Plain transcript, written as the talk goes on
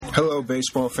Hello,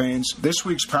 baseball fans. This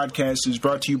week's podcast is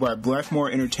brought to you by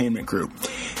Blackmore Entertainment Group,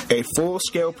 a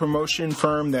full-scale promotion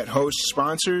firm that hosts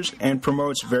sponsors and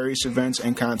promotes various events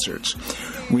and concerts.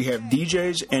 We have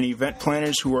DJs and event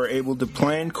planners who are able to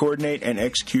plan, coordinate, and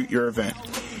execute your event.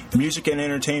 Music and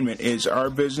entertainment is our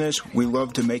business. We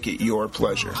love to make it your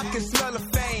pleasure. I can smell the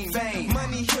fame.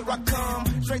 Money, here I come.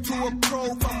 Straight to a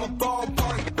pro from a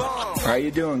ballpark bomb. How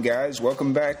you doing, guys?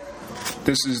 Welcome back.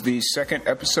 This is the second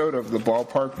episode of the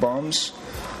Ballpark Bums.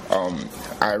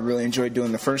 I really enjoyed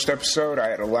doing the first episode. I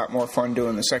had a lot more fun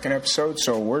doing the second episode,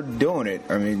 so we're doing it.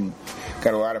 I mean,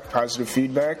 got a lot of positive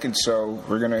feedback, and so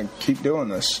we're going to keep doing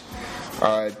this.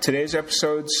 Today's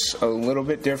episode's a little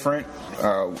bit different.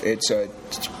 It's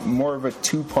more of a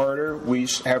two-parter. We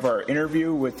have our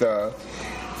interview with a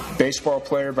baseball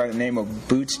player by the name of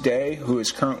Boots Day, who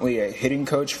is currently a hitting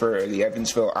coach for the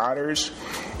Evansville Otters,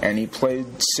 and he played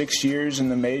 6 years in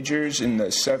the majors in the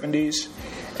 70s,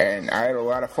 and I had a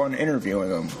lot of fun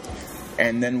interviewing him.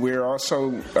 And then we're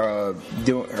also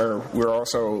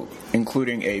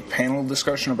including a panel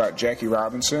discussion about Jackie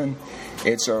Robinson.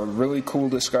 It's a really cool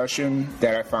discussion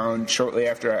that I found shortly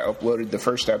after I uploaded the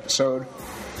first episode.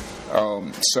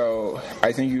 So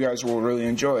I think you guys will really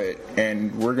enjoy it.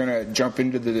 And we're going to jump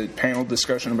into the panel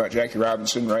discussion about Jackie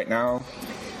Robinson right now.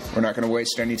 We're not going to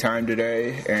waste any time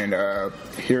today. And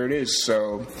here it is.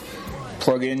 So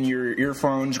plug in your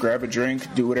earphones, grab a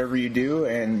drink, do whatever you do,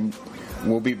 and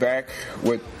we'll be back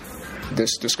with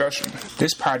this discussion.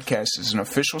 This podcast is an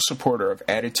official supporter of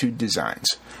Attitude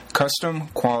Designs. Custom,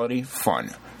 quality,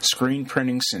 fun. Screen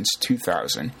printing since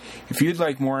 2000. If you'd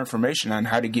like more information on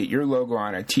how to get your logo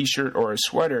on a t-shirt or a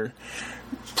sweater,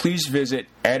 please visit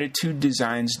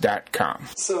attitudedesigns.com.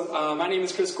 So, my name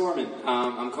is Chris Gorman.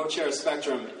 I'm co-chair of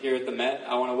Spectrum here at the Met.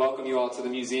 I want to welcome you all to the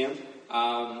museum.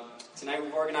 Tonight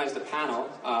we've organized a panel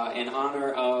in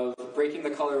honor of Breaking the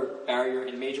Color Barrier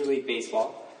in Major League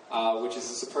Baseball, which is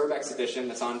a superb exhibition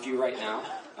that's on view right now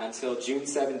until June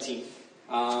 17th.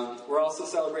 We're also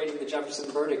celebrating the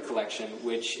Jefferson Burdick Collection,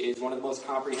 which is one of the most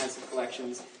comprehensive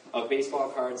collections of baseball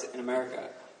cards in America.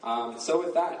 So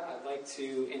with that, I'd like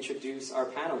to introduce our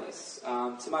panelists.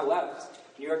 To my left,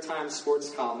 New York Times sports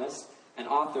columnist and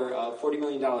author of $40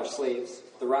 Million Slaves,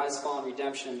 The Rise, Fall, and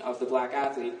Redemption of the Black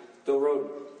Athlete, Bill Rhoden.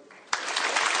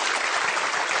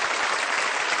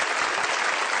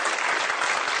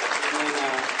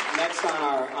 Next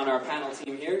on our panel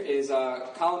team here is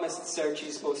columnist at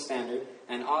Syracuse Post-Standard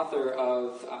and author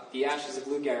of The Ashes of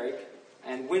Lou Gehrig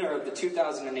and winner of the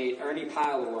 2008 Ernie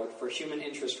Pyle Award for Human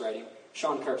Interest Writing,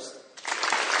 Sean Kirst.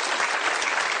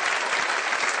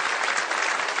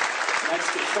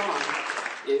 Next to Sean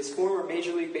is former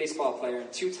Major League Baseball player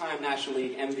and two-time National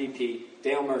League MVP,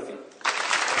 Dale Murphy.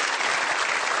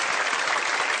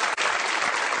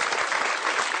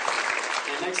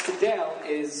 And next to Dale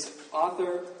is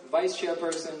author, vice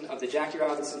chairperson of the Jackie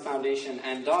Robinson Foundation,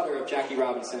 and daughter of Jackie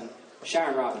Robinson,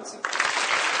 Sharon Robinson.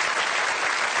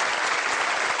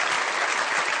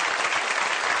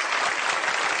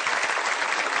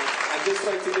 I'd just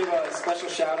like to give a special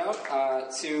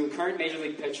shout-out to current Major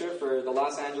League pitcher for the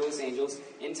Los Angeles Angels,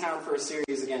 in town for a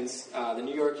series against the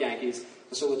New York Yankees,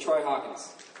 Mr. LaTroy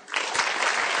Hawkins.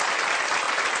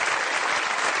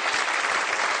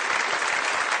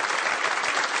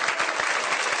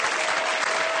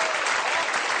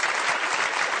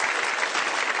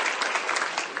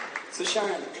 So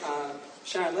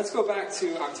Sharon, let's go back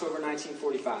to October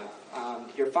 1945.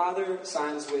 Your father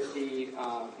signs with the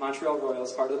Montreal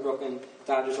Royals, part of the Brooklyn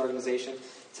Dodgers organization.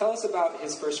 Tell us about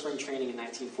his first spring training in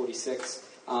 1946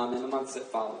 and the months that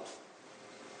followed.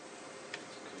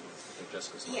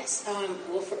 Yes.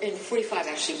 In 45,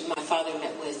 actually, my father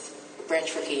met with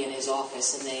Branch Rickey in his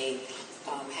office, and they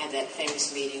had that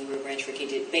famous meeting where Branch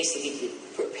Rickey basically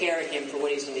prepared him for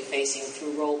what he was going to be facing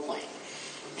through role playing.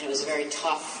 And it was a very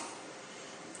tough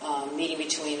meeting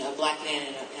between a black man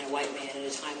and a white man at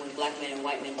a time when black men and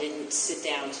white men didn't sit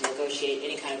down to negotiate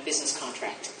any kind of business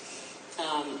contract.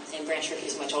 And Branch Rickey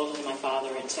is much older than my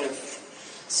father, and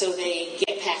so they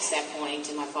get past that point,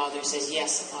 and my father says,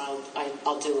 yes,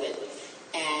 I'll do it.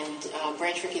 And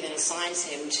Branch Rickey then assigns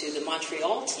him to the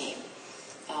Montreal team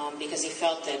because he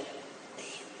felt that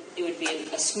it would be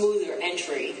a smoother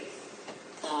entry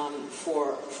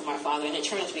for my father, and it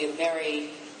turned out to be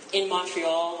in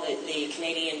Montreal, the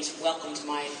Canadians welcomed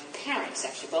my parents,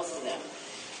 actually, both of them.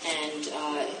 And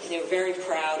they were very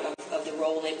proud of the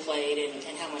role they played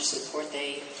and how much support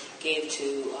they gave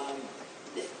to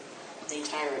the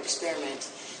entire experiment.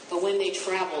 But when they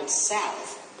traveled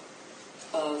south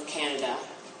of Canada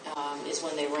is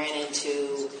when they ran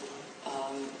into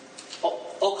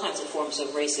all kinds of forms of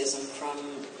racism, from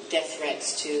death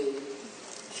threats to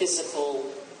physical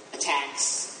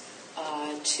attacks,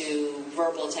 to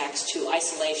verbal attacks, to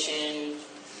isolation.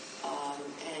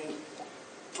 And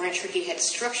Branch Rickey had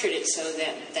structured it so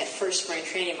that first spring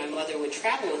training, my mother would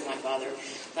travel with my father.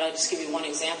 But I'll just give you one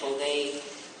example.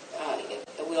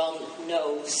 We all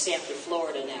know Sanford,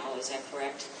 Florida now. Is that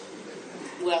correct?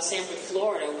 Well, Sanford,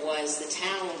 Florida was the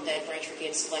town that Branch Rickey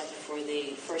had selected for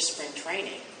the first spring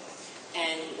training.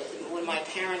 And when my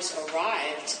parents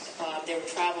arrived, they were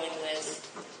traveling with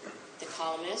the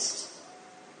columnist,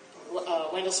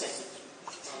 Wendell Smith,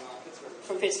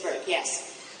 from Pittsburgh,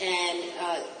 yes. And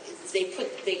they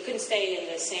couldn't stay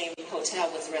in the same hotel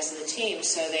with the rest of the team,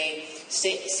 so they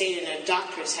stayed in a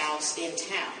doctor's house in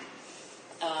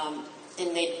town.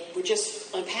 And they were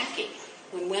just unpacking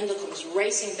when Wendell comes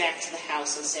racing back to the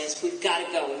house and says, "We've got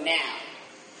to go now."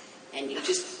 And you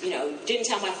just, didn't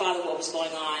tell my father what was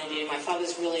going on. And my father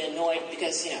was really annoyed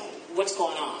because, what's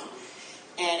going on?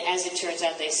 And as it turns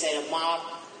out, they said a mob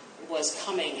was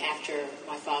coming after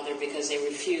my father because they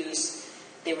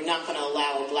were not going to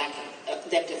allow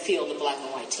them to field the black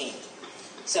and white team.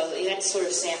 So that's sort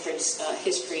of Sanford's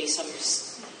history some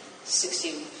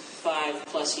 65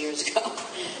 plus years ago.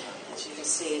 As you can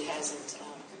see, it hasn't.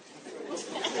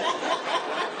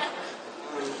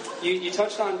 You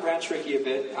touched on Branch Rickey a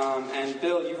bit, and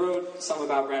Bill, you wrote some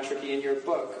about Branch Rickey in your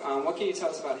book. What can you tell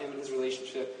us about him and his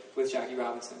relationship with Jackie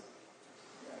Robinson?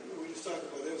 We just talked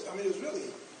about this. It was really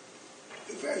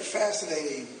a very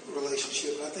fascinating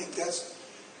relationship, and I think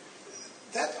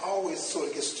that always sort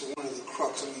of gets to one of the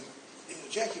crux.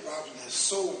 Jackie Robinson has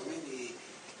so many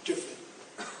different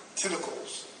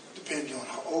tentacles, depending on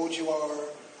how old you are,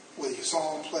 whether you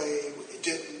saw him play, whether you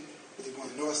didn't, whether you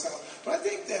went north-south. But I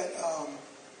think that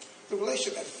the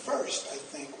relationship at first, I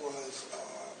think, was,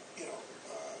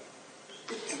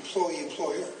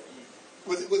 employee-employer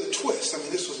with a twist.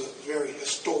 This was a very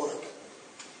historic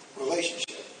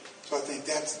relationship. So I think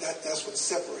that's what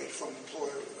separates from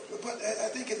employer. But I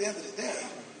think at the end of the day,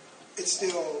 it's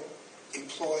still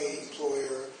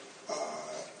employee-employer.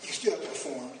 You still have to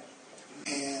perform.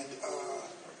 And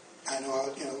I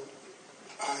know,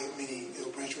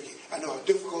 Branch Rickey, I know how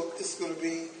difficult this is going to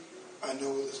be. I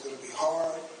know it's going to be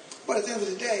hard. But at the end of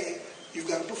the day, you've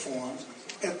got to perform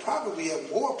and probably have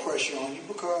more pressure on you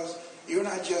because you're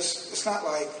not just, it's not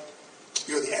like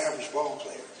you're the average ball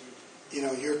player.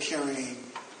 You're carrying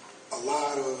a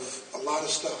lot of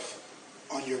stuff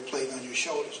on your plate, on your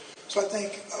shoulders. So I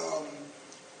think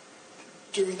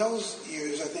during those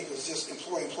years, I think it was just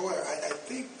employer. I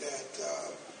think that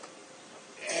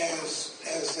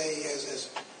as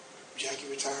Jackie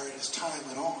retired and as time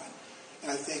went on,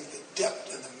 and I think the depth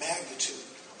and the magnitude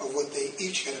of what they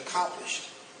each had accomplished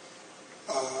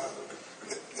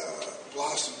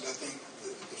blossomed. I think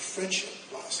the friendship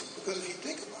blossomed because if you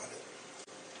think about it,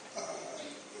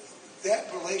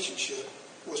 that relationship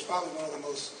was probably one of the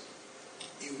most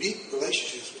unique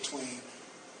relationships between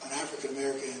an African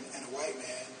American and a white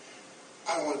man.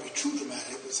 I don't want to be too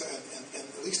dramatic, but in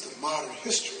at least the modern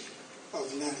history of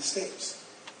the United States.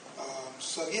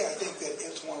 I think that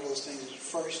it's one of those things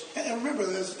first. And remember,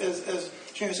 as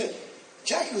Sharon said,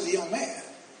 Jackie was a young man.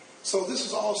 So this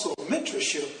is also a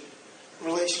mentorship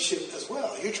relationship as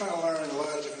well. You're trying to learn a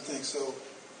lot of different things. So,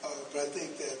 but I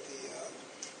think that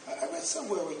I read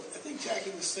somewhere, I think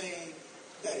Jackie was saying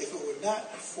that if it were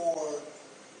not for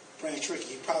Branch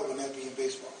Rickey, he probably would not be in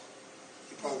baseball.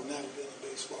 He probably would not have been in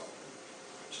baseball.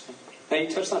 Now, you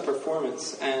touched on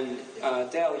performance, and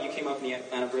Dale, you came up in the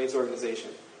Atlanta Braves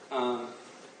organization.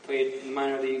 Played in the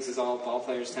minor leagues as all ball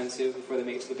players tend to before they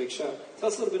make it to the big show. Tell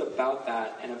us a little bit about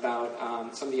that and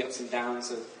about some of the ups and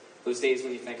downs of those days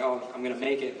when you think, oh, I'm going to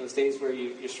make it, those days where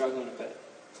you're struggling a bit.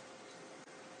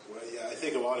 Well, yeah, I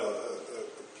think a lot of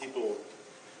people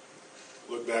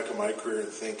look back at my career and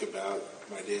think about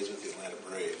my days with the Atlanta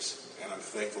Braves, and I'm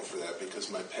thankful for that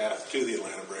because my path to the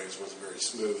Atlanta Braves wasn't very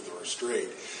smooth or straight.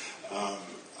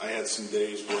 I had some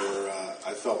days where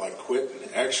I felt like quitting.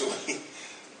 Actually,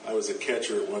 I was a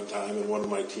catcher at one time, and one of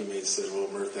my teammates said, "Well,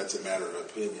 Murph, that's a matter of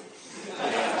opinion."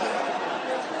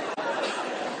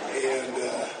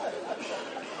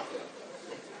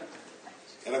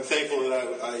 And I'm thankful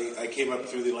that I came up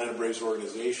through the Atlanta Braves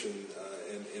organization,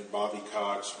 and Bobby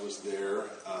Cox was there.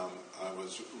 I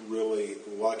was really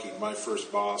lucky. My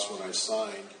first boss when I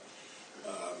signed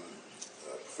a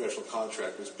professional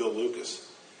contract was Bill Lucas.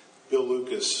 Bill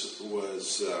Lucas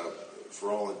was,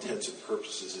 for all intents and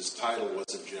purposes, his title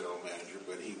wasn't general manager,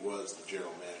 but he was the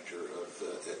general manager of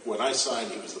when I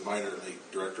signed, he was the minor league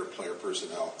director of player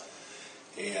personnel.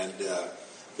 And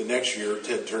the next year,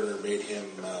 Ted Turner made him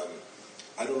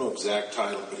I don't know exact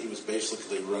title, but he was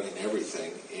basically running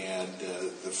everything, and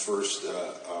the first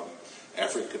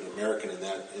African American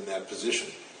in that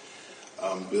position.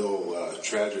 Bill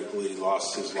tragically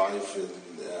lost his life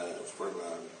from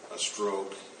a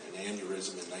stroke, an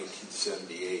aneurysm in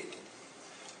 1978.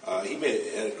 He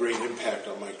had a great impact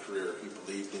on my career. He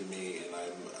believed in me, and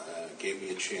gave me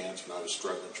a chance when I was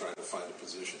struggling trying to find a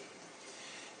position.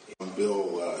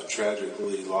 Bill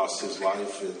tragically lost his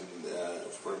life, and I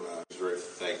was very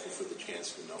thankful for the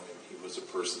chance to know him. He was a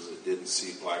person that didn't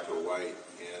see black or white,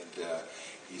 and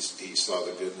he saw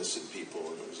the goodness in people,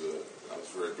 and I was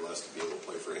very blessed to be able to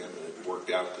play for him, and it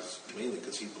worked out mainly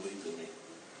because he believed in me.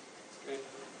 Great.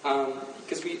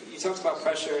 Because you talked about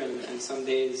pressure and some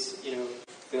days,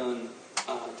 feeling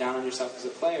down on yourself as a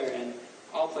player, and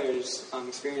all players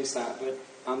experience that. But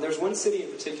there's one city in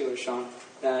particular, Sean,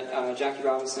 that Jackie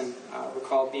Robinson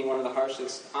recalled being one of the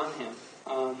harshest on him.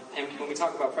 And when we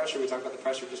talk about pressure, we talk about the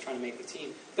pressure of just trying to make the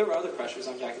team. There were other pressures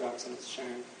on Jackie Robinson, as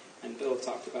Sharon and Bill have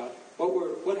talked about.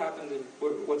 What happened, and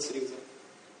what city was it?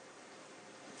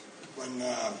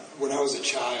 When I was a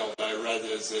child, I read,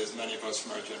 as many of us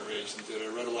from our generation did, I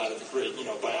read a lot of the great,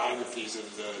 biographies of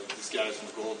these guys from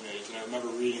the Golden Age. And I remember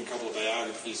reading a couple of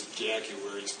biographies of Jackie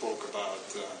where he spoke about,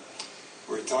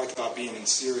 where he talked about being in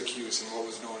Syracuse and what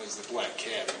was known as the Black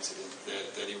Cat incident,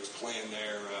 that he was playing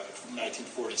there in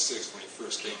 1946 when he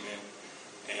first came in.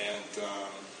 And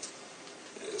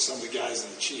some of the guys in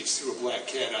the Chiefs threw a black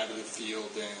cat onto the field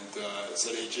and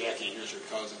said, "Hey, Jackie, here's your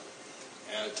cousin."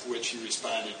 To which he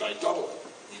responded by double.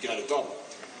 You got a double.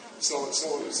 So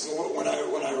when I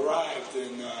arrived,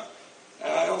 and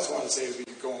I also want to say as we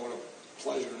go, what a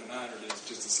pleasure and an honor it is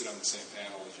just to sit on the same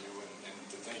panel as you, and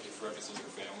to thank you for everything your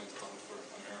family's done for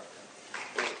America.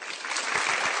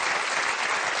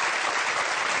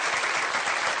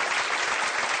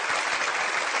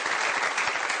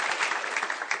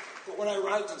 But when I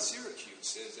arrived in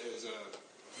Syracuse as a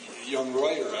young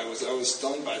writer, I was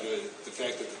stunned by the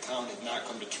fact that the town had not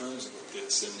come to terms with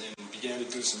this, and began to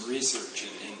do some research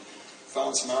and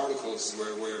found some articles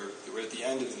where at the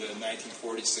end of the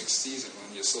 1946 season,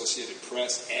 when the Associated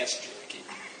Press asked Jackie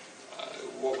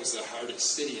what was the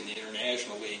hardest city in the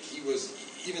International League, he was,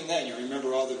 even then, you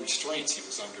remember all the restraints he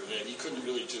was under, that he couldn't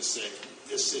really just say,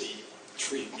 "This city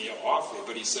treated me awfully,"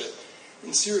 but he said,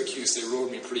 "In Syracuse, they rode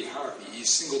me pretty hard." He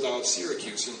singled out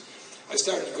Syracuse, and I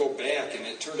started to go back, and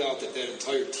it turned out that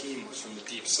entire team was from the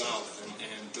Deep South.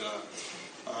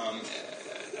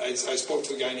 I spoke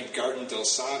to a guy named Garton Del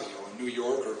Savio, a New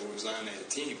Yorker who was on that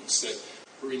team,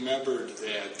 who remembered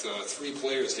that 3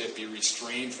 players had to be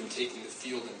restrained from taking the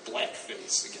field in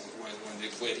blackface again when they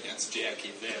played against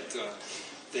Jackie.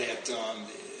 That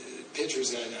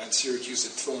pitchers on Syracuse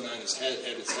had thrown on his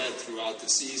head throughout the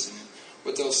season. And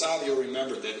what Del Savio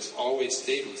remembered that has always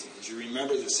stayed with him is you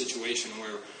remember the situation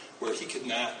where he could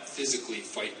not physically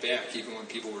fight back, even when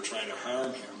people were trying to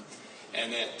harm him.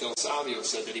 And that Del Savio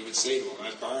said that he would say to him,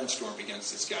 "I barnstormed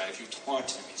against this guy. If you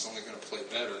taunt him, he's only going to play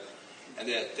better." And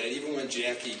that even when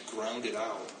Jackie grounded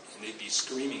out, and they'd be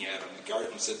screaming at him,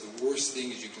 Garton said the worst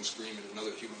thing is you can scream at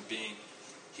another human being.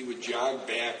 He would jog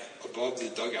back above the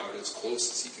dugout as close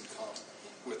as he could come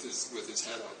with his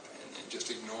head up and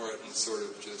just ignore it and sort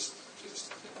of just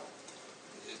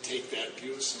take that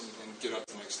abuse and get up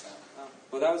the next time.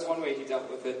 Well, that was one way he dealt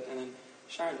with it. And then,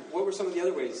 Sharon, what were some of the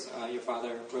other ways your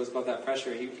father rose above that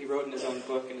pressure? He wrote in his own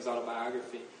book, in his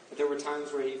autobiography, that there were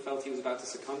times where he felt he was about to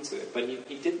succumb to it, but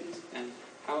he didn't. And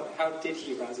how did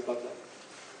he rise above that?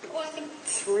 Well, I think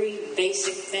 3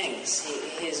 basic things.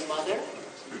 His mother,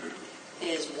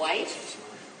 his wife,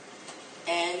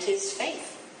 and his faith.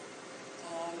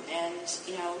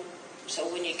 So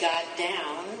when you got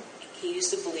down, he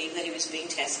used to believe that he was being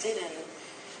tested and,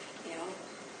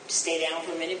 stay down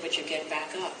for a minute, but you get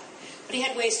back up. But he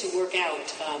had ways to work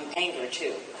out anger,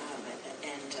 too.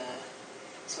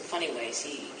 Some funny ways.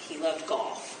 He loved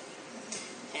golf.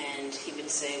 And he would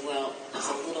say, "Well, it's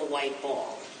a little white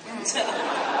ball." And Sean,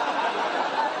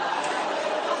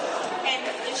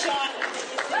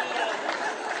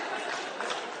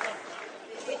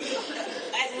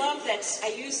 I love that. I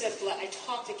use that. I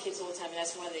talk to kids all the time, and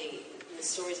that's one of the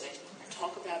stories that I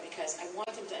talk about, because I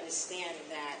want them to understand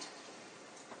that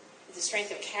the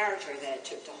strength of character that it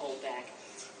took to hold back,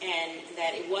 and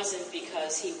that it wasn't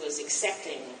because he was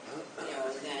accepting,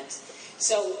 that.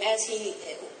 So as he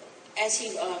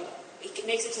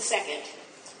makes it to second,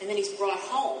 and then he's brought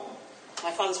home.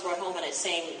 My father's brought home on that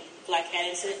same black cat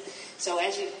incident. So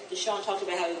as Sean talked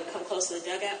about how he would come close to the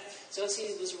dugout. So as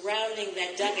he was rounding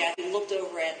that dugout, he looked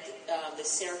over at the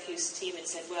Syracuse team and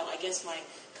said, "Well, I guess my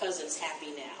cousin's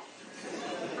happy now."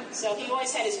 So he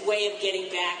always had his way of getting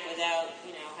back without,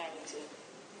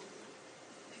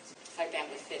 type out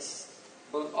with fists.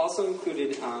 Well, also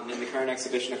included in the current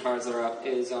exhibition of cards that are up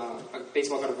is a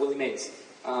baseball card of Willie Mays.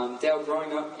 Dale,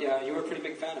 growing up, you were a pretty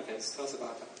big fan of his. Tell us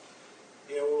about that.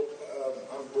 Yeah, well,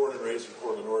 I'm born and raised in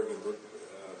Portland, Oregon, but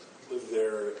lived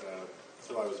there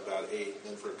until I was about 8. And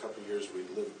then for a couple of years we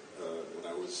lived, when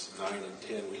I was 9 and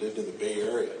 10, we lived in the Bay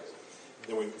Area.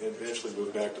 Then we eventually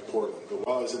moved back to Portland. But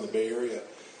while I was in the Bay Area,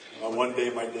 one day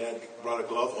my dad brought a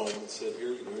glove home and said,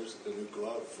 here's the new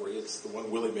glove for you. It's the one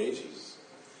Willie Mays uses.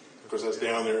 Of course, I was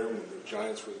down there when the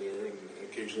Giants were there, and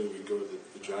occasionally we'd go to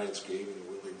the Giants game, and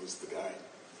Willie was the guy.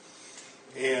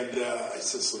 And I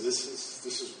said, so this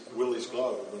is Willie's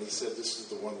glove. And when he said this is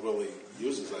the one Willie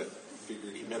uses, I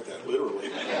figured he meant that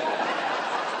literally.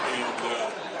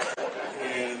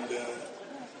 And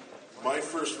my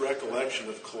first recollection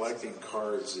of collecting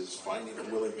cards is finding a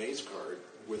Willie Mays card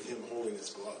with him holding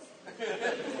his glove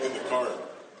in the card.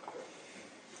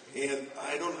 And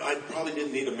I probably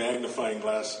didn't need a magnifying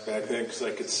glass back then because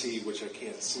I could see, which I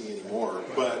can't see anymore.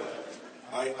 But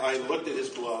I looked at his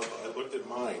glove, I looked at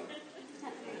mine,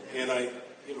 and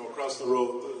across the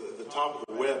row, the top of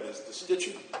the web is the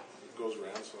stitching that goes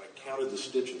around. So I counted the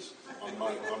stitches on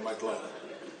my glove,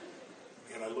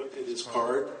 and I looked at his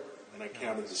card, and I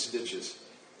counted the stitches,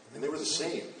 and they were the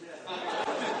same.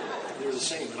 They were the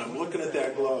same. And I'm looking at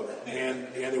that glove, and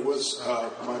it was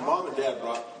my mom and dad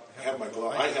have my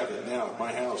glove. I have it now at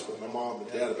my house, but my mom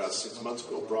and dad about 6 months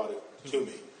ago brought it to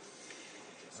me.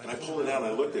 And I pulled it out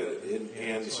and I looked at it.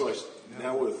 And so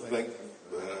now with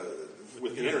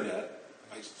the internet,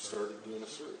 I started doing a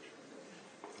search.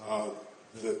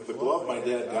 The glove my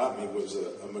dad got me was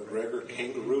a McGregor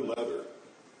kangaroo leather.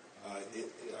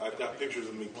 I've got pictures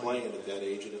of me playing at that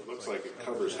age, and it looks like it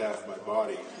covers half my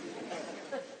body.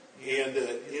 And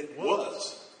it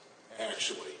was,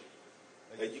 actually.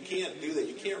 You can't do that.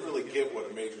 You can't really get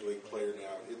what a major league player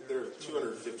now. They're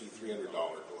 $250, $300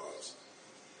 gloves.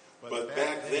 But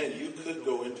back then, you could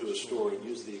go into a store and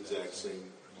use the exact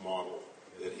same model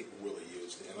that Willie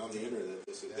used. And on the internet,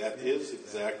 they said that is the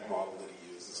exact model that he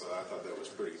used. And so I thought that was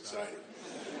pretty exciting.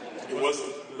 It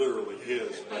wasn't literally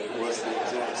his, but it was the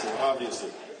exact same, obviously.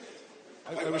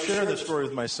 I was sharing this story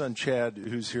with my son, Chad,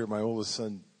 who's here, my oldest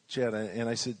son, Chad, and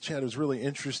I said, Chad, it was really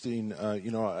interesting. I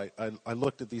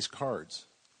looked at these cards,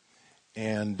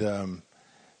 and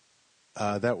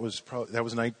that was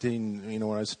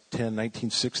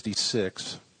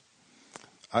 1966.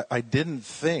 I didn't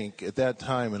think at that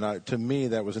time, and to me,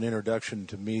 that was an introduction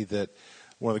to me that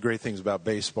one of the great things about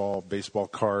baseball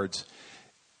cards,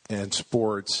 and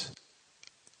sports.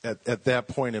 At that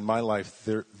point in my life,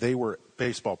 they were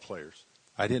baseball players.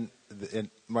 I didn't. And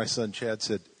my son Chad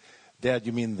said, "Dad,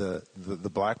 you mean the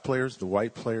black players, the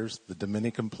white players, the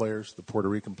Dominican players, the Puerto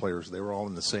Rican players? They were all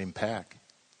in the same pack."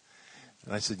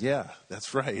 And I said, "Yeah,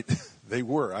 that's right. They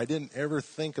were." I didn't ever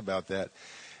think about that.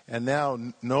 And now,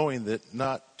 knowing that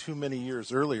not too many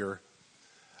years earlier,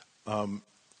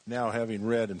 now having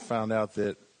read and found out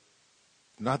that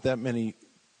not that many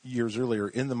years earlier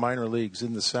in the minor leagues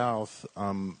in the South,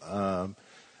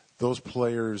 those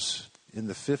players in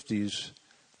the 50s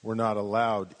were not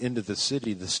allowed into the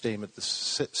city to stay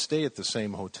at the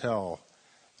same hotel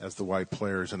as the white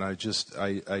players. And I just,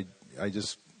 now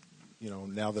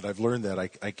that I've learned that,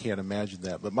 I can't imagine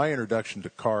that. But my introduction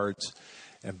to cards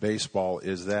and baseball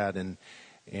is that, and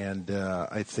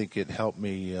I think it helped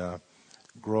me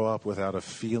grow up without a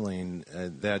feeling.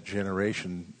 That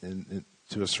generation,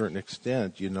 to a certain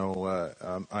extent,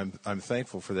 I'm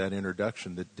thankful for that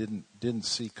introduction that didn't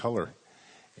see color,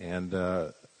 and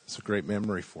it's a great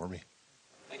memory for me.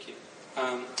 Thank you.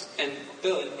 And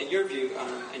Bill, in your view,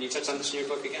 and you touched on this in your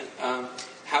book again,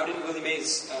 how did Willie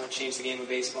Mays change the game of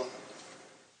baseball?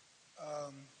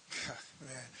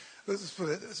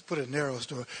 Let's put a narrow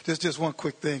story. Just one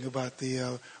quick thing about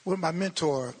my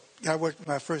mentor. I worked.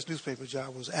 My first newspaper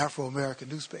job was Afro-American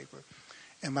newspaper,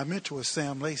 and my mentor was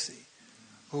Sam Lacey,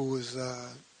 who was,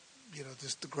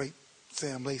 just the great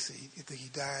Sam Lacey. I think he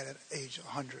died at age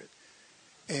 100,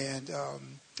 and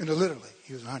literally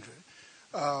he was 100.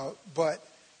 But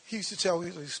he used to tell me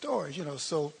these stories,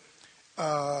 So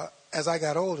as I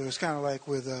got older, it's kind of like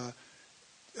with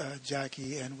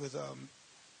Jackie and with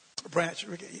Branch.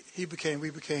 We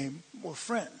became more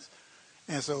friends,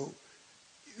 and so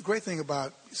the great thing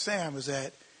about Sam is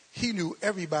that he knew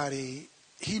everybody.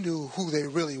 He knew who they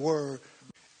really were.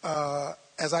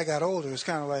 As I got older, it's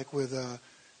kind of like with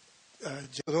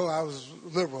although I was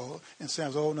liberal, and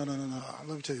Sam's, no, let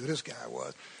me tell you who this guy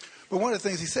was. But one of the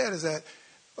things he said is that,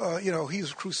 he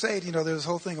was crusade. There's this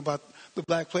whole thing about the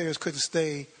black players couldn't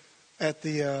stay at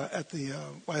the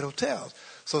white hotels.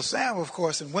 So Sam, of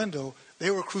course, and Wendell,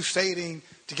 they were crusading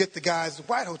to get the guys to the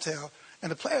White Hotel, and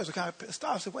the players were kind of pissed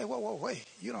off. Said, wait,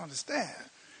 you don't understand.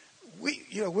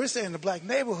 We're saying in the black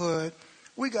neighborhood,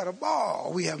 we got a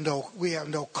ball. We have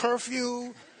no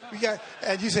curfew.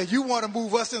 And you said you want to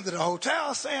move us into the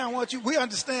hotel, Sam. We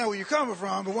understand where you're coming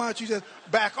from, but why don't you just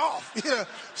back off?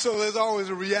 So there's always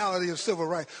a reality of civil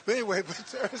rights. But anyway,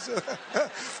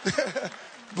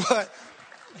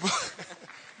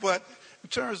 but in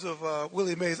terms of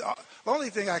Willie Mays, the only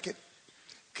thing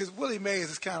because Willie Mays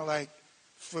is kind of like,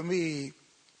 for me,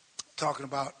 talking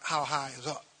about how high is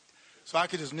up. So I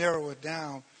could just narrow it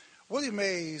down. Willie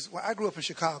Mays, I grew up in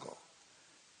Chicago,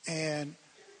 and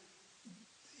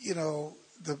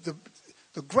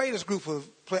the greatest group of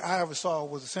players I ever saw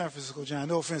was the San Francisco Giants.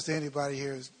 No offense to anybody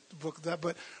here,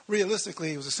 but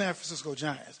realistically, it was the San Francisco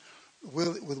Giants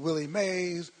with Willie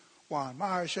Mays, Juan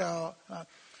Marichal.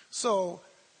 So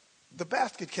the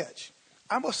basket catch,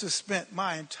 I must have spent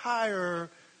my entire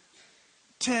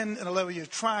 10 and 11 years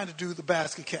trying to do the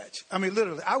basket catch. I mean,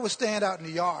 literally, I would stand out in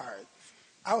the yard.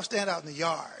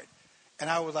 And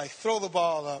I would throw the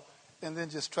ball up and then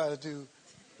just try to do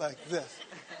like this.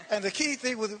 And the key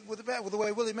thing with the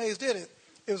way Willie Mays did it,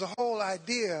 it was a whole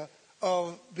idea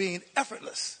of being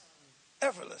effortless.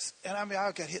 And I mean,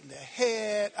 I got hit in the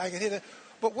head.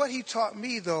 But what he taught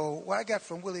me, though, what I got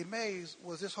from Willie Mays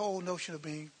was this whole notion of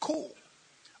being cool,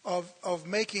 of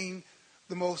making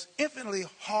the most infinitely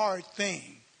hard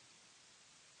thing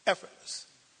effortless.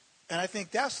 And I think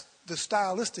that's the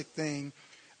stylistic thing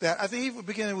that I think even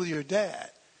beginning with your dad,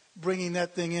 bringing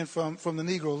that thing in from the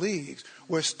Negro Leagues,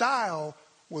 where style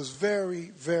was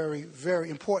very, very, very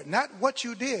important. Not what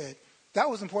you did, that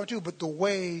was important too, but the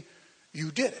way you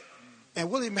did it.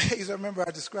 And Willie Mays, I remember I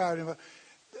described him,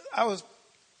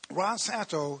 Ron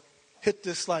Santo hit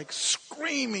this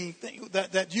screaming thing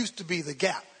that used to be the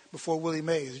gap before Willie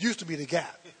Mays. It used to be the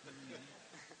gap.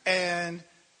 And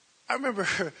I remember,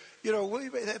 Willie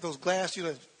Mays had those glass,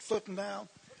 flipping down.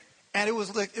 And it was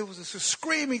a like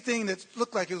thing that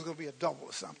looked like it was going to be a double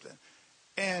or something.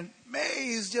 And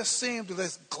Mays just seemed to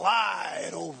just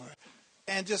glide over it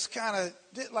and just kind of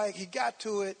did he got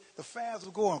to it. The fans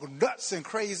were going nuts and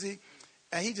crazy.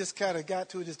 And he just kind of got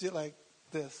to it, just did like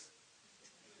this.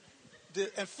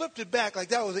 And flipped it back like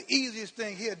that was the easiest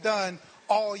thing he had done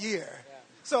all year.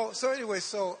 So anyway,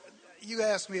 you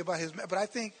asked me about but I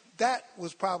think that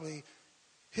was probably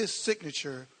his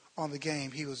signature on the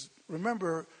game.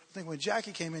 I think when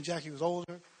Jackie came in, Jackie was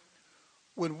older.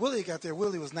 When Willie got there,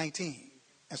 Willie was 19.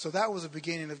 And so that was the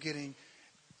beginning of getting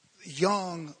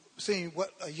seeing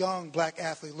what a young black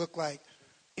athlete looked like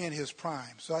in his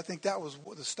prime. So I think that was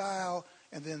the style,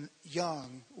 and then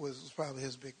young was probably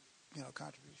his big,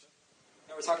 contribution.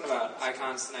 We're talking about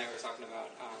icons tonight. We're talking about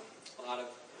a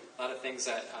lot of things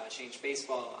that changed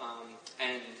baseball,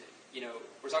 and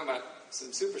we're talking about some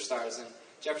superstars. And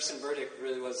Jefferson Burdick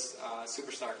really was a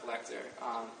superstar collector.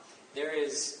 There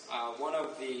is one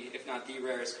of the, if not the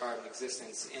rarest card in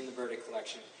existence in the Burdick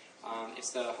collection.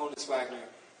 It's the Honus Wagner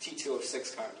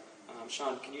T206 card.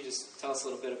 Sean, can you just tell us a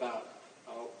little bit about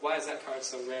why is that card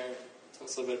so rare? Tell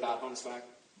us a little bit about Honus Wagner.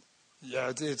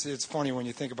 Yeah, it's funny when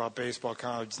you think about baseball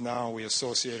cards now, we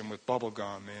associate them with bubble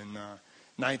gum. In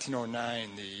 1909,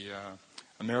 the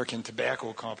American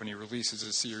Tobacco Company releases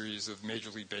a series of Major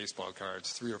League Baseball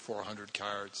cards, 300 or 400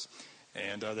 cards,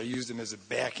 and they used them as a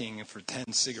backing for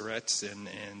 10 cigarettes, and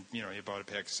you bought a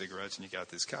pack of cigarettes and you got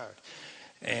this card.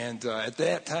 And at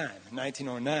that time,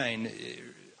 1909,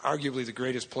 arguably the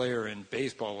greatest player in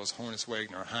baseball was Honus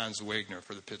Wagner, Hans Wagner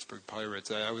for the Pittsburgh Pirates.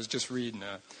 I was just reading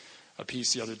a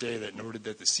piece the other day that noted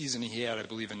that the season he had, I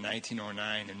believe, in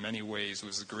 1909, in many ways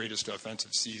was the greatest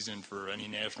offensive season for any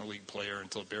National League player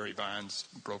until Barry Bonds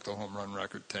broke the home run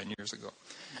record 10 years ago.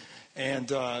 And,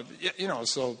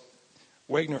 so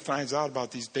Wagner finds out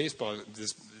about this baseball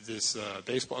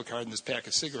card and this pack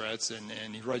of cigarettes,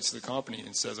 and he writes to the company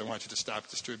and says, I want you to stop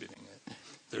distributing it.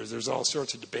 There's all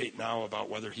sorts of debate now about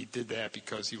whether he did that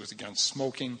because he was against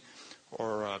smoking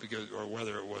or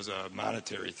whether it was a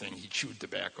monetary thing. He chewed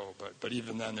tobacco, but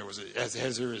even then there was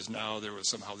as there is now, there was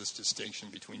somehow this distinction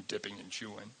between dipping and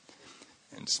chewing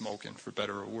and smoking, for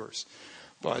better or worse.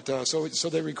 But so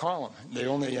they recall him. They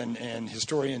only and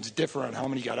historians differ on how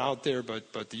many got out there,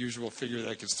 but the usual figure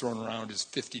that gets thrown around is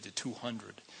 50 to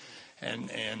 200. And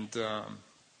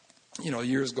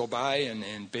years go by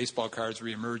and baseball cards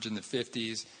reemerge in the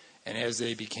 50s, and as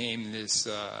they became this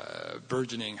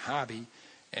burgeoning hobby,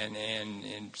 and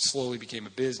slowly became a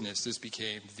business, this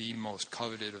became the most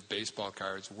coveted of baseball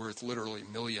cards, worth literally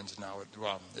millions now.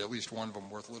 Well, at least one of them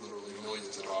worth literally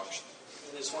millions at auction.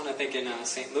 There's one, I think, in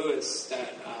St. Louis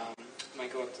that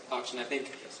might go up to auction. I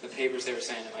think the papers, they were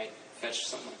saying it might fetched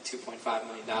something like $2.5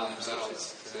 million, which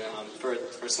is, for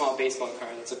a small baseball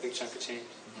card, that's a big chunk of change.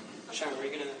 Sharon, were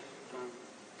you going to...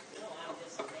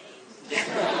 okay.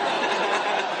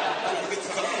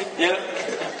 Yeah.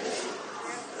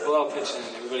 We'll all pitch in.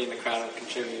 Everybody in the crowd will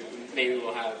contribute. Maybe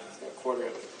we'll have a quarter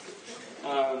of it.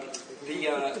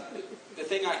 The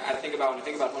thing I think about when I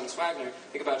think about Honus Wagner,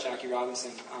 I think about Jackie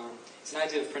Robinson. It's an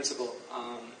idea of principle.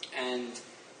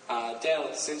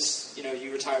 Dale, since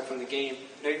you retired from the game,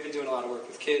 I know you've been doing a lot of work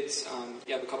with kids.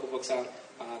 You have a couple books out.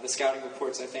 The scouting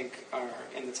reports, I think, are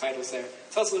in the titles there.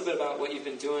 Tell us a little bit about what you've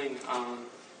been doing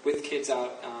with kids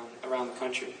out around the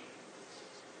country.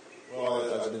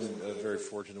 Well, I've been very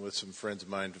fortunate with some friends of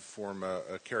mine to form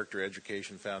a character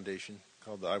education foundation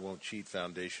called the I Won't Cheat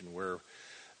Foundation, where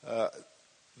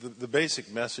the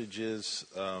basic message is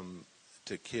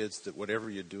to kids that whatever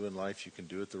you do in life, you can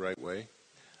do it the right way.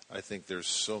 I think there's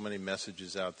so many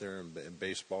messages out there, and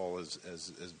baseball has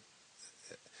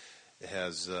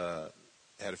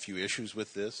had a few issues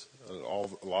with this. A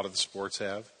lot of the sports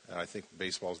have. And I think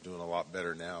baseball's doing a lot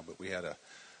better now, but we had a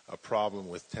problem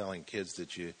with telling kids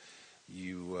that you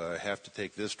have to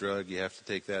take this drug, you have to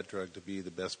take that drug to be the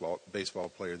best baseball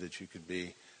player that you could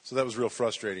be. So that was real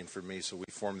frustrating for me. So we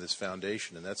formed this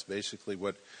foundation, and that's basically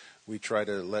what we try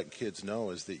to let kids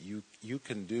know, is that you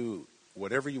can do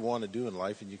whatever you want to do in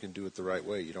life, and you can do it the right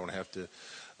way. You don't have to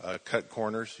cut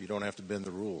corners. You don't have to bend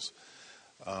the rules.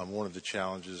 One of the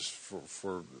challenges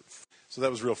so that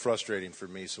was real frustrating for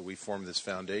me. So we formed this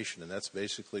foundation, and that's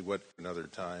basically what another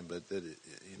time. But that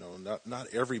not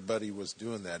everybody was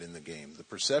doing that in the game. The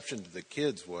perception to the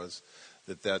kids was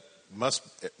that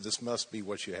this must be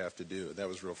what you have to do. That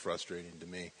was real frustrating to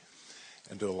me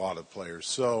and to a lot of players.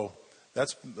 So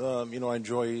that's I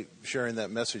enjoy sharing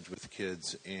that message with the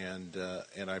kids, and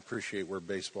I appreciate where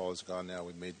baseball has gone now.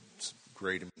 We've made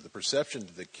great. The perception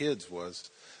to the kids was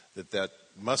that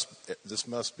this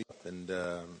must be,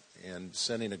 and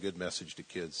sending a good message to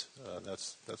kids.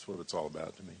 That's what it's all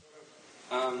about to me.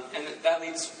 And that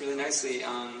leads really nicely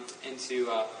into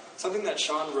something that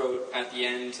Sean wrote at the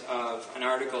end of an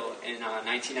article in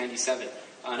 1997.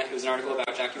 It was an article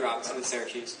about Jackie Robinson at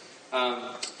Syracuse.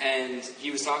 And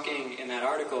he was talking in that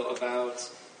article about...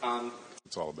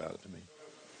 it's all about it to me.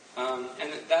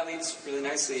 And that leads really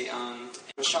nicely.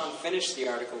 What Sean finished the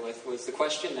article with was the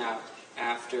question now,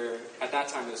 after, at that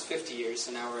time it was 50 years,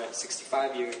 so now we're at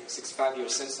 65 years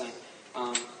since then,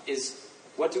 is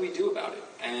what do we do about it?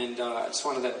 And I just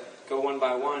wanted to go one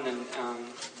by one and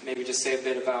maybe just say a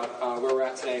bit about where we're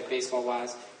at today,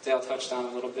 baseball-wise. Dale touched on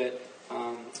a little bit.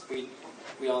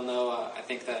 We all know, I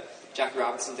think, that Jackie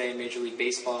Robinson Day in Major League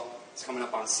Baseball is coming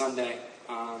up on Sunday.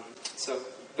 So,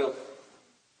 Bill.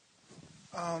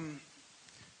 I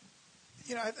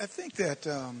think that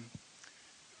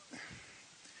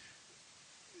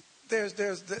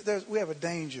we have a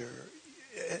danger,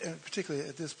 and particularly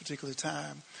at this particular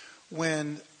time,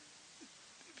 when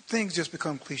things just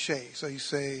become cliche. So you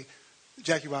say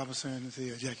Jackie Robinson,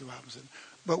 Jackie Robinson,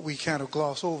 but we kind of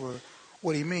gloss over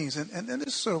what he means, and this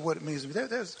is sort of what it means to me.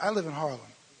 I live in Harlem,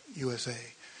 USA,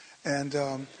 and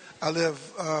I live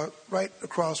right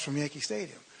across from Yankee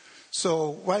Stadium.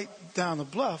 So right down the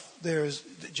bluff, there's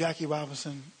the Jackie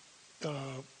Robinson,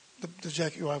 the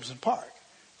Jackie Robinson Park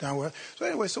down where. So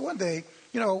anyway, so one day,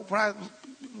 when I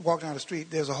walk down the street,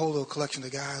 there's a whole little collection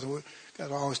of guys. Guys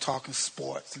are always talking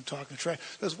sports and talking trash.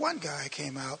 There's one guy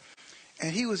came out,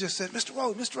 and he was just said, Mr.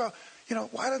 Rowe,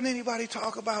 why doesn't anybody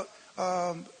talk about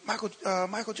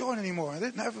Michael Jordan anymore?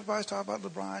 And everybody's talking about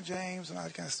LeBron James and all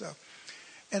that kind of stuff.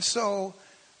 And so,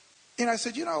 I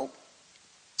said,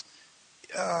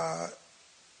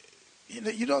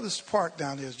 this park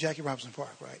down there is Jackie Robinson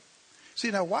Park, right? See,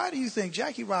 now, why do you think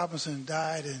Jackie Robinson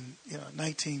died in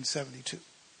 1972?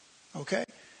 Okay?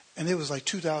 And it was like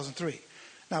 2003.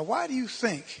 Now, why do you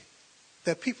think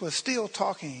that people are still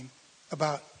talking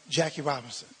about Jackie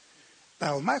Robinson?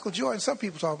 Now, with Michael Jordan, some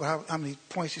people talk about how many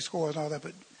points he scored and all that,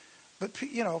 but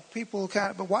people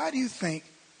but why do you think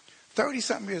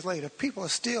 30-something years later, people are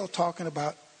still talking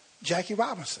about Jackie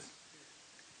Robinson?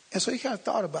 And so he kind of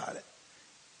thought about it.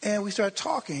 And we started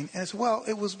talking, and it's,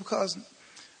 it was because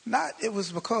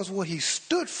what he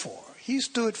stood for. He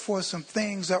stood for some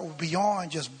things that were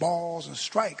beyond just balls and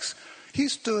strikes. He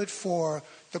stood for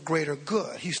the greater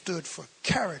good. He stood for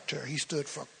character. He stood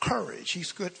for courage. He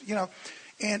stood,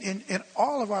 and in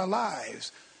all of our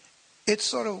lives, it's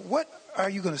sort of, what are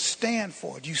you going to stand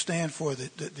for? Do you stand for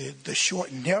the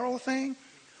short and narrow thing?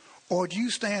 Or do you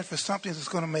stand for something that's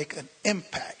going to make an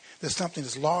impact? There's something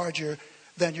that's larger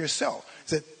than yourself.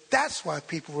 That's why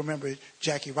people remember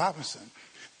Jackie Robinson.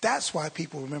 That's why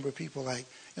people remember people like,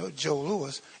 Joe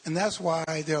Louis. And that's why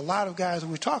there are a lot of guys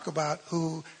we talk about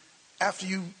who, after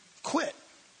you quit,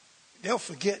 they'll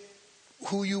forget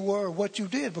who you were, what you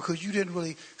did, because you didn't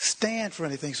really stand for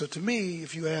anything. So to me,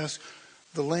 if you ask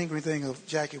the lingering thing of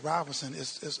Jackie Robinson,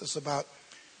 it's about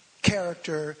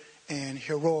character and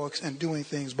heroics and doing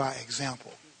things by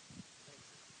example.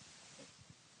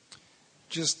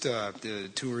 Just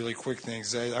two really quick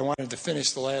things. I wanted to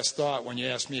finish the last thought when you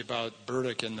asked me about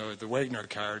Burdick and the Wagner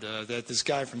card. That this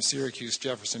guy from Syracuse,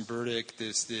 Jefferson Burdick,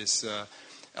 this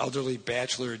elderly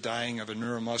bachelor dying of a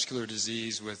neuromuscular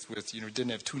disease with didn't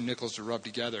have two nickels to rub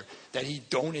together, that he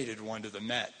donated one to the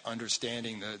Met,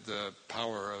 understanding the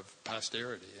power of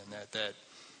posterity, and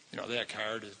that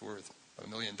card is worth $1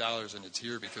 million, and it's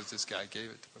here because this guy gave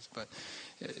it to us. But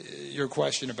your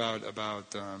question about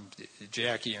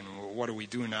Jackie and what do we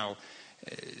do now?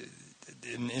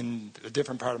 In a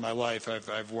different part of my life,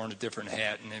 I've worn a different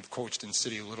hat and have coached in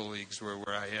city little leagues where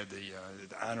I had the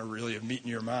honor really of meeting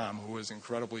your mom, who was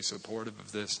incredibly supportive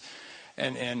of this.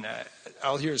 And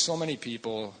I'll hear so many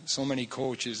people, so many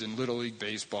coaches in little league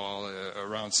baseball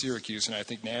around Syracuse, and I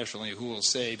think nationally, who will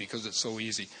say, because it's so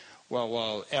easy,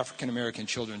 well, African American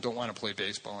children don't want to play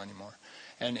baseball anymore.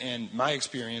 And my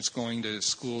experience going to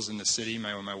schools in the city,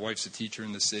 my wife's a teacher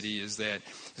in the city, is that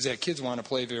kids want to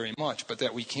play very much, but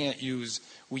that we can't use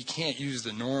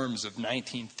the norms of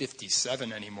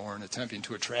 1957 anymore in attempting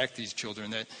to attract these children.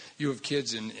 That you have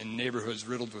kids in neighborhoods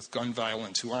riddled with gun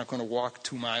violence who aren't going to walk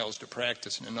 2 miles to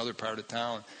practice in another part of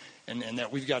town, and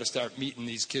that we've got to start meeting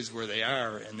these kids where they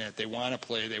are, and that they want to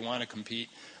play, they want to compete,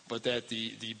 but that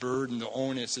the burden, the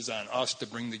onus is on us to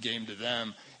bring the game to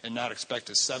them and not expect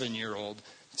a 7-year-old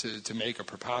to make a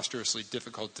preposterously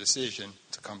difficult decision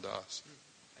to come to us.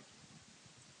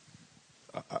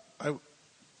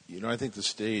 I think the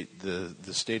state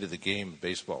of the game of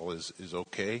baseball is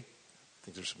okay. I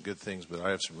think there's some good things, but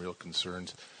I have some real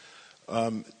concerns.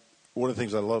 One of the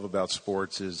things I love about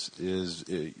sports is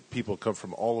people come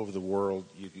from all over the world.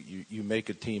 You make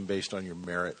a team based on your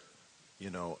merit,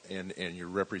 and you're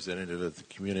representative of the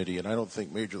community. And I don't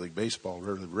think Major League Baseball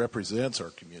really represents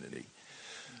our community,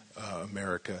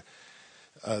 America,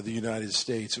 the United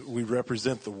States. We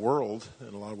represent the world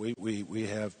in a lot of ways. We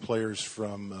have players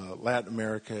from Latin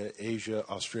America, Asia,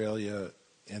 Australia,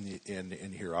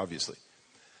 and here, obviously.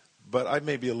 But I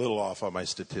may be a little off on my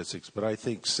statistics, but I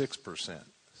think 6%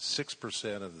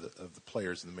 of the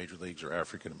players in the major leagues are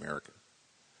African American.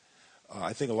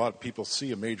 I think a lot of people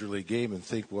see a major league game and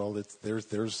think, well,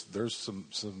 there's some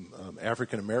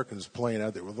African Americans playing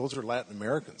out there. Well, those are Latin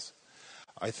Americans.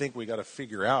 I think we got to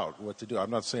figure out what to do. I'm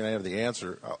not saying I have the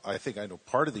answer. I think I know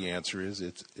part of the answer is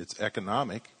it's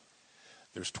economic.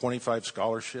 There's 25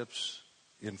 scholarships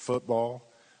in football.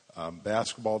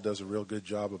 Basketball does a real good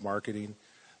job of marketing.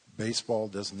 Baseball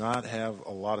does not have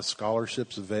a lot of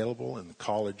scholarships available in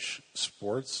college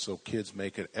sports, so kids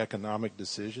make an economic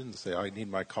decision. Say, I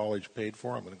need my college paid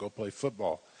for. I'm going to go play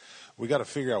football. We got to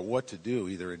figure out what to do,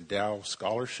 either endow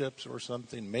scholarships or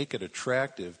something, make it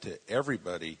attractive to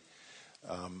everybody,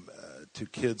 to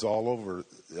kids all over.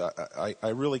 I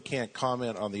really can't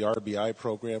comment on the RBI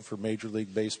program for Major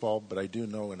League Baseball, but I do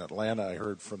know in Atlanta, I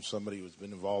heard from somebody who's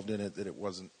been involved in it that it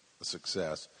wasn't a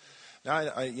success.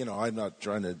 Now, I'm not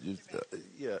trying to.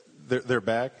 They're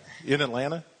back in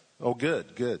Atlanta. Oh, good.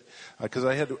 Because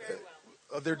I had to.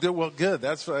 They're doing well. Good.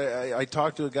 That's why I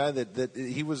talked to a guy that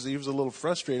he was a little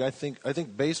frustrated. I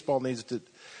think baseball needs to.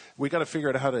 We got to figure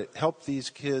out how to help these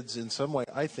kids in some way.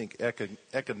 I think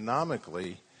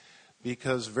economically,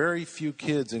 because very few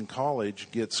kids in college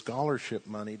get scholarship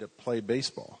money to play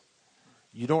baseball.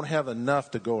 You don't have enough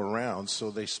to go around,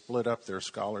 so they split up their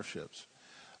scholarships.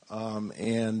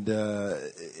 And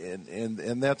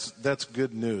that's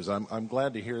good news. I'm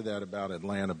glad to hear that about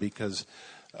Atlanta because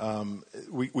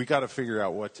we got to figure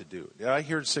out what to do. Yeah, I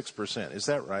hear 6%. Is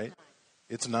that right?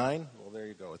 It's 9. Well, there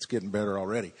you go. It's getting better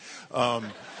already. That's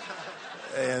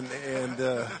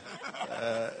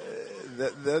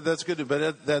good,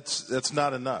 but that's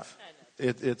not enough.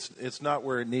 It's not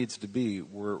where it needs to be.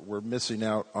 We're missing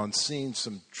out on seeing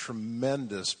some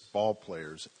tremendous ball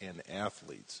players and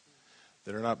athletes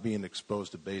that are not being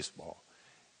exposed to baseball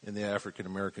in the African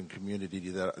American community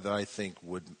that I think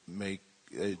would make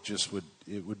it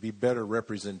would be better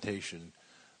representation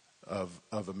of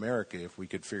America if we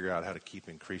could figure out how to keep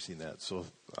increasing that. So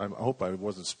I hope I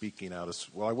wasn't speaking out of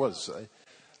I was.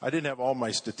 I didn't have all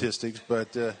my statistics,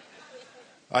 but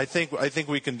I think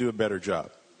we can do a better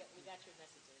job. We got your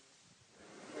message.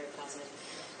 Very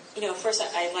positive. First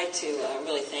I'd like to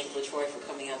really thank LaTroy for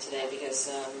coming out today because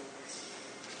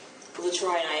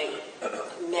LaTroy and I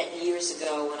met years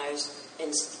ago when I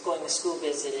was going a school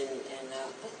visit in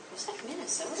was that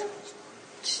Minnesota?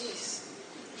 Jeez.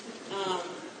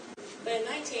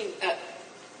 But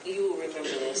you will remember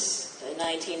this, in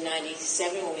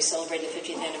 1997 when we celebrated the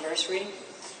 50th anniversary,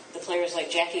 the players like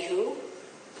Jackie Hu.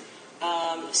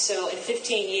 So in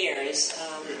 15 years,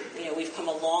 we've come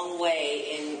a long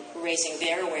way in raising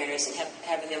their awareness and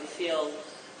having them feel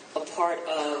a part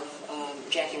of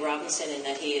Jackie Robinson, and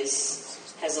that he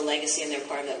has a legacy and they're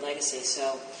part of that legacy.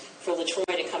 So for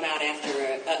LaTroy to come out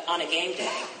on a game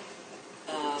day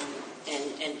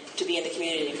and to be in the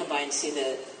community and come by and see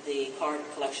the card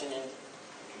collection and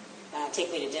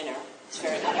take me to dinner, it's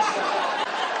very nice.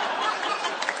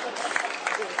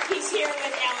 He's here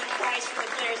with Alan Price from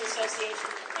the Players Association.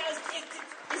 Now,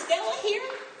 is Della here?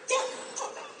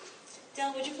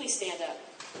 Della, would you please stand up?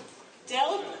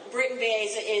 Della Britton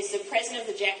Bays is the president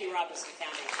of the Jackie Robinson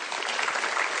Foundation.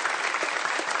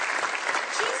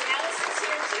 Allison's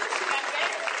here too. She got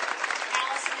better.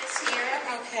 Allison is here.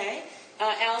 Okay.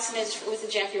 Allison is with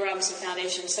the Jackie Robinson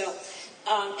Foundation. So,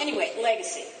 anyway,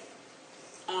 legacy.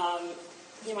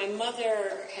 My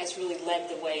mother has really led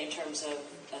the way in terms of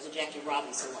the Jackie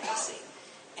Robinson legacy.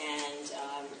 And,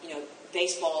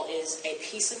 baseball is a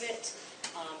piece of it,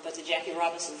 but the Jackie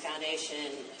Robinson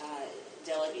Foundation,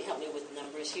 Della, if you help me with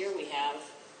numbers here, we have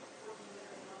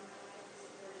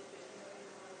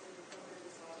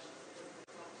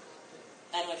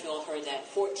I don't know if you all heard that,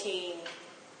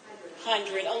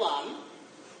 1,400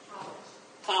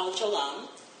 college alum,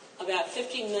 about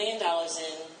 $15 million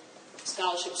in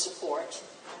scholarship support,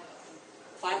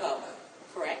 50,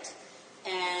 correct?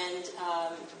 And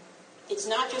it's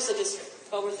not just that it's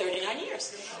over 39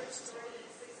 years.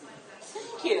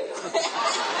 Thank you.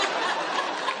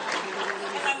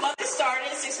 And my mother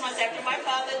started 6 months after my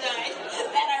father died.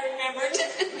 That I remembered.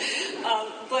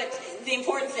 But the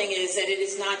important thing is that it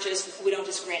is not just, we don't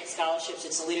just grant scholarships,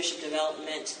 it's a leadership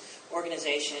development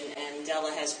organization, and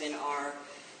Della has been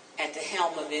at the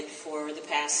helm of it for the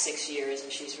past 6 years,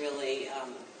 and she's really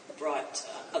brought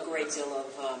a great deal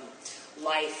of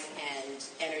life and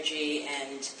energy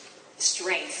and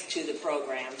strength to the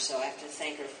program. So I have to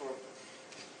thank her for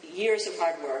years of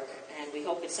hard work, and we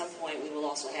hope at some point we will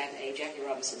also have a Jackie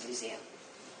Robinson Museum.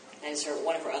 That is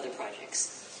one of her other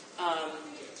projects.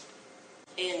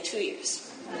 In 2 years.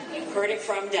 You heard it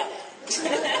from Della.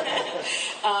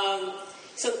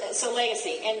 So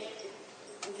legacy. And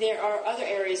there are other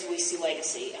areas we see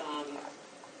legacy.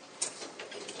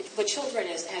 But children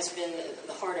has been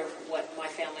the heart of what my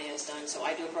family has done. So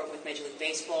I do a program with Major League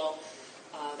Baseball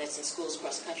that's in schools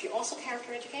across the country. Also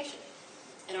character education.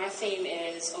 And our theme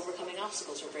is overcoming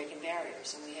obstacles or breaking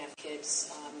barriers. And we have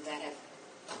kids that have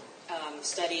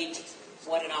studied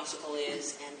what an obstacle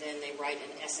is, and then they write an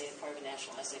essay as part of a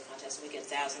national essay contest. And we get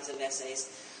thousands of essays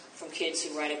from kids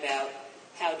who write about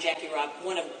how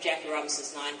one of Jackie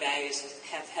Robinson's 9 values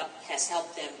has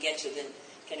helped them get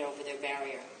over their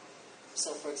barrier.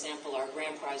 So, for example, our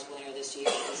grand prize winner this year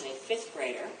is a 5th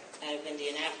grader out of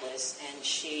Indianapolis, and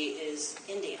she is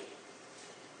Indian.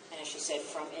 And she said,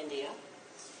 from India.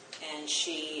 And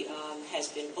she has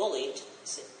been bullied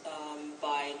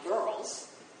by girls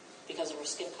because of her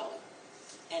skin color.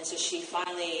 And so she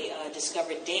finally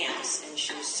discovered dance, and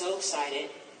she was so excited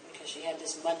because she had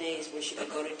this Mondays where she could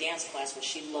go to dance class, which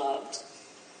she loved.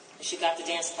 And she got to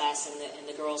dance class, and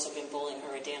the girls have been bullying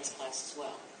her at dance class as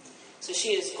well. So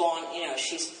she has gone,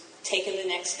 she's taken the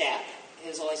next step. It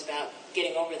was always about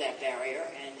getting over that barrier,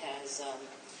 and has,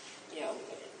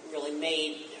 really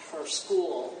made her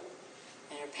school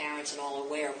and her parents and all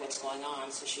aware of what's going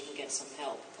on, so she can get some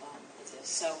help with this.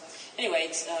 So anyway,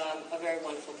 it's a very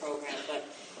wonderful program. But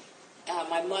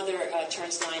my mother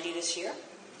turns 90 this year,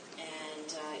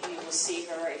 and you will see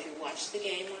her if you watch the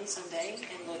game on Sunday,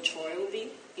 and LaTroy will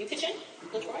be, you pitching,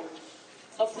 LaTroy?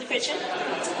 Hopefully pitching.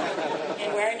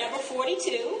 And wearing number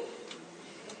 42.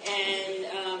 And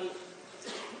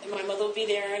my mother will be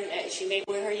there, and she might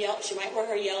wear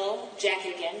her yellow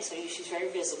jacket again, so she's very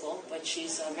visible, but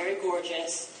she's very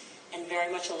gorgeous and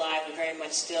very much alive and very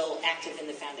much still active in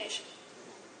the foundation.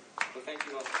 Well, thank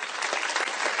you all.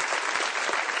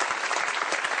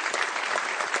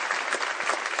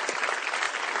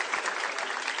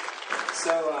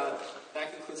 So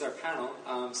that concludes our panel.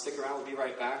 Stick around. We'll be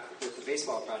right back with the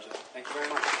baseball project. Thank you very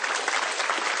much.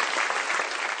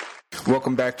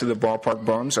 Welcome back to the Ballpark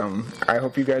Bums. I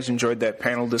hope you guys enjoyed that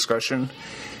panel discussion.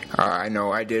 I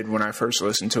know I did when I first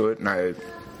listened to it, and I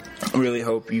really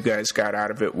hope you guys got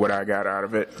out of it what I got out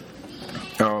of it.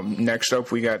 Next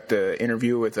up, we got the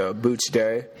interview with Boots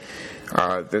Day.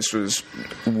 This was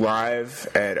live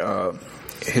at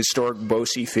historic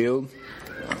Boese Field,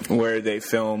 where they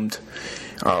filmed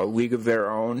a league of their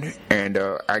own, and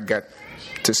I got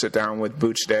to sit down with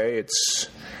Boots Day. It's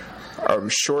a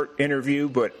short interview,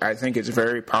 but I think it's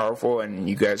very powerful, and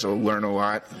you guys will learn a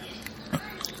lot.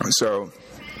 So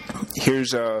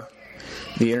here's the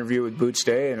interview with Boots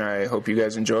Day, and I hope you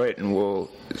guys enjoy it, and we'll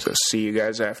see you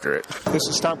guys after it. This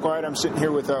is Tom Quiet. I'm sitting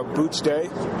here with Boots Day.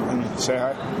 Say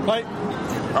hi.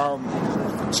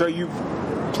 Hi. So you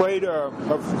played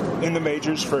in the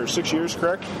majors for 6 years,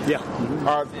 correct? Yeah.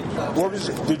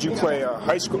 Mm-hmm. Did you play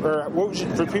high school, or what was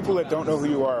it, for people that don't know who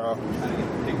you are?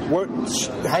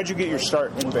 How'd you get your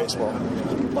start in baseball?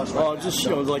 Just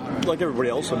like everybody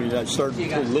else. I mean, I started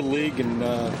in Little League and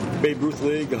Babe Ruth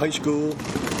League in high school,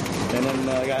 and then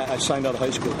I signed out of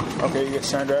high school. Okay, you get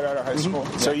signed right out of high school.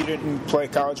 Mm-hmm. So you didn't play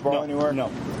college ball anywhere? No.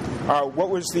 What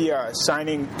was the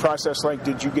signing process like?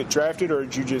 Did you get drafted, or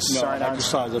did you just sign on? I just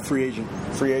signed as a free agent.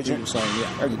 Free agent?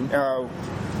 Yeah.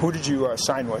 Who did you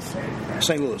sign with?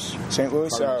 St. Louis. St.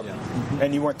 Louis?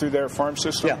 And you went through their farm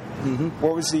system? Yeah. Mm-hmm.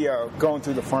 What was the going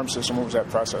through the farm system? What was that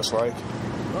process like?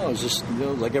 Well, it was just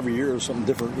like every year it was something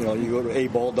different. You go to A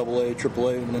ball, AA,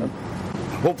 AAA, and then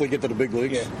hopefully get to the big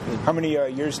leagues. Yeah. How many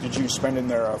years did you spend in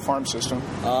their farm system?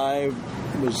 I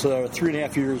was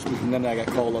 3.5 years, and then I got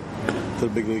called up to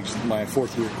the big leagues my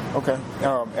 4th year. Okay.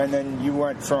 And then you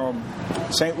went from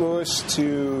St. Louis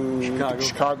to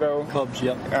Chicago. Cubs,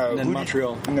 yep. And then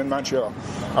Montreal. And then Montreal.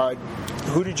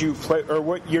 Who did you play, or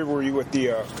what year were you with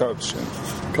the Cubs?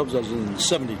 Cubs, I was in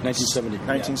 1970.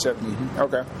 1970. Yeah. Mm-hmm.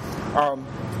 Okay.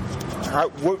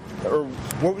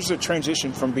 What was the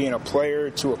transition from being a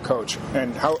player to a coach?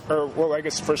 And I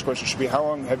guess the first question should be, how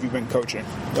long have you been coaching?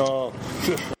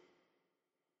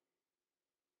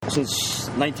 Since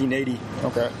 1980.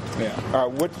 Okay. Yeah.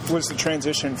 What was the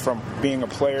transition from being a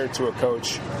player to a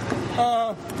coach?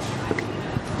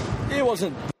 It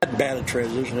wasn't that bad a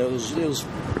transition. It was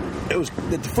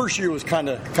the first year was kind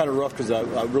of rough because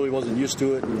I really wasn't used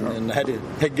to it, and I had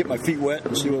to get my feet wet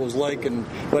and see what it was like.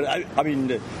 But I mean,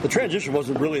 the transition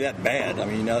wasn't really that bad. I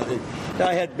mean,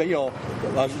 I had I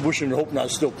was wishing and hoping I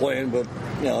was still playing, but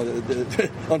the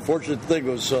unfortunate thing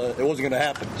was it wasn't going to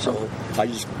happen. So I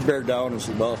just bared down and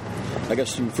said, well, I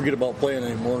guess you can forget about playing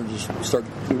anymore and just start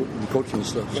doing coaching and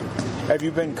stuff. So. Have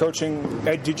you been coaching?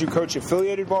 Did you coach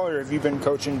affiliated ball, or have you been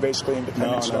coaching basically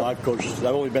independent stuff? No,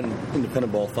 I've only been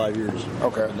independent ball 5 years.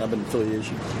 Okay. And I've been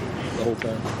affiliation the whole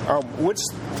time. What's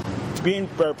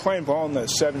playing ball in the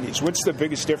 70s? What's the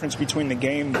biggest difference between the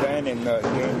game then and the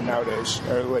game nowadays?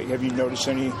 Or have you noticed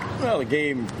any? Well, the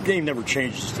game never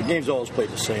changes. The game's always played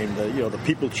the same. The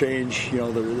people change.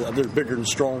 They're bigger and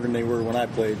stronger than they were when I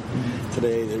played. Mm-hmm.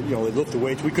 Today, they lift the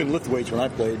weights. We couldn't lift the weights when I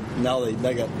played. Now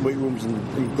they got weight rooms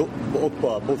in both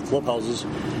clubhouses,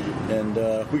 and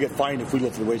we get fined if we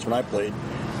lifted the weights when I played.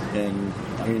 And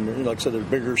I mean, like I said, they're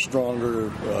bigger,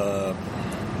 stronger.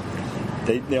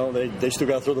 They still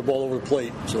got to throw the ball over the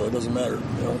plate, so it doesn't matter.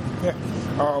 Yeah.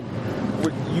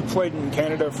 You played in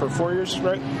Canada for 4 years,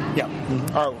 right? Yeah.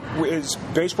 Mm-hmm. Is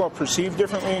baseball perceived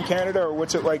differently in Canada, or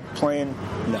what's it like playing?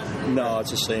 No,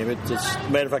 it's the same. It's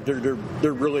matter of fact,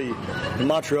 they're really in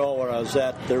Montreal where I was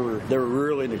at. They were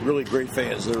really great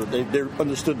fans. They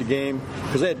understood the game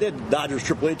because they had the Dodgers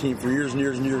AAA team for years and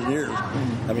years and years and years.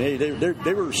 Mm-hmm. I mean,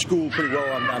 they were schooled pretty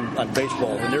well on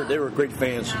baseball, and they were great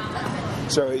fans.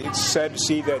 So it's sad to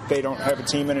see that they don't have a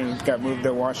team in and got moved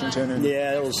to Washington.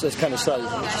 Yeah, it's kind of sad.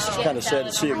 It's kind of sad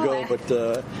to see it go. But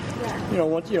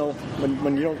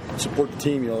when you don't support the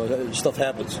team, stuff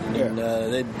happens. And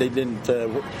they didn't.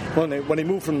 When they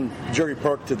moved from Jerry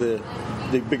Park to the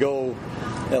Big O,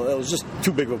 it was just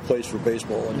too big of a place for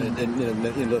baseball.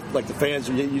 And like the fans,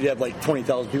 you'd have like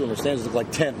 20,000 people in the stands. It looked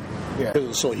like 10. Yeah. Because it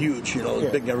was so huge, it was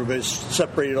big. Everybody's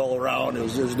separated all around. There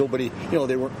was nobody,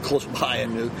 they weren't close by,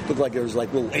 and it looked like there was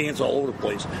like little ants all over the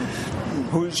place.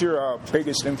 Who's your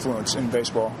biggest influence in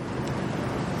baseball?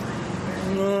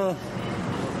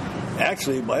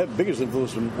 Actually, my biggest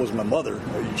influence was my mother.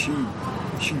 She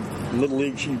in Little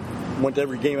League, she went to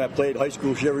every game I played. High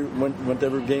school, she went to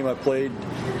every game I played.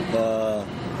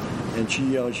 And she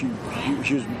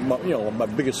was my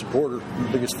biggest supporter,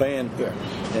 biggest fan. Yeah.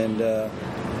 And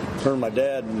her and my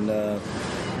dad. And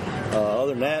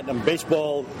other than that,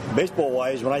 baseball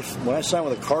wise, when I signed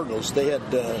with the Cardinals, they had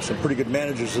some pretty good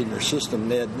managers in their system.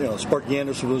 They had Sparky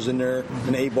Anderson was in there,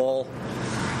 an A-ball.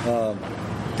 A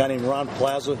guy named Ron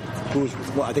Plaza, who was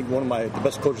I think one of the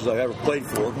best coaches I've ever played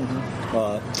for.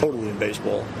 Mm-hmm. Totally in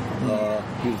baseball.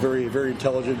 He was very, very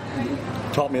intelligent. He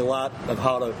taught me a lot of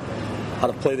how to how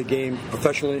to play the game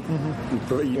professionally.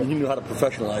 He knew how to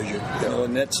professionalize you.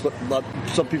 And that's what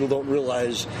some people don't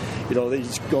realize. They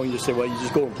just say, well, you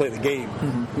just go and play the game.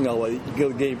 You go to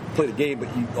the game, play the game,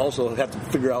 but you also have to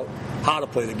figure out how to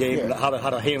play the game and how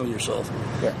to handle yourself.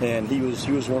 And he was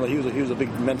a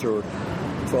big mentor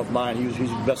of mine. He was the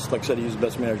best. Like I said, he was the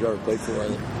best manager I ever played for. I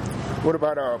think. What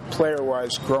about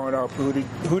player-wise growing up?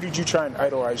 Who did you try and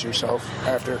idolize yourself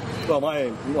after? Well, I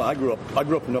grew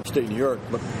up in upstate New York,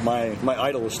 but my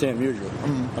idol was Stan Musial.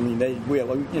 I mean, I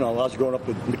was growing up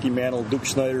with Mickey Mantle, Duke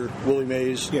Snyder, Willie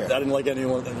Mays. I didn't like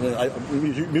anyone.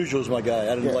 Musial was my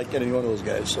guy. I didn't like any one of those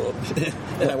guys. So,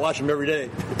 and I watch him every day.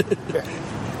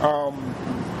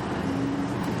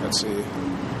 Let's see.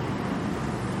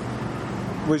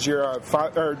 Was your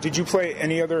or did you play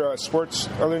any other sports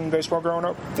other than baseball growing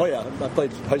up? Oh yeah, I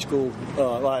played high school.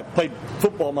 I played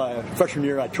football my freshman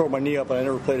year. I tore my knee up and I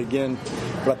never played again.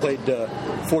 But I played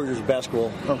 4 years of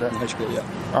basketball in high school. Yeah.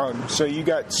 So you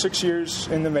got 6 years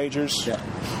in the majors. Yeah.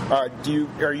 Are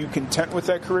you content with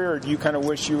that career, or do you kind of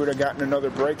wish you would have gotten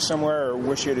another break somewhere, or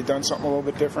wish you had done something a little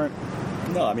bit different?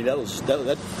 No, I mean that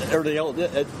everything else.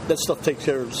 That stuff takes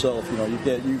care of itself.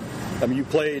 You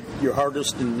played your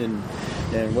hardest, and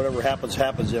whatever happens.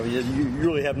 I mean, you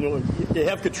really have you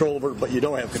have control over it, but you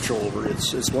don't have control over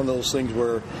it. It's one of those things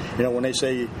where, when they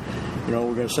say,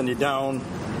 we're going to send you down,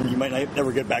 you might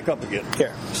never get back up again.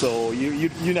 Yeah. So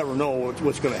you never know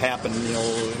what's going to happen, in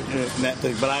that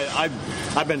thing. But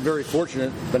I've been very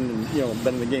fortunate. Been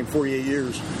in the game 48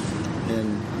 years,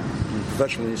 and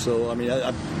professionally. So I mean,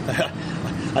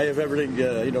 I have everything,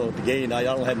 to gain. I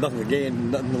don't have nothing to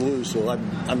gain, nothing to lose. So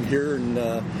I'm here, and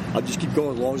I'll just keep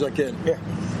going as long as I can. Yeah.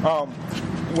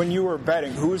 When you were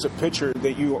betting, who was a pitcher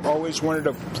that you always wanted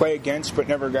to play against but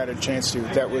never got a chance to?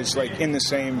 That was like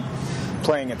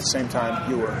playing at the same time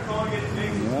you were.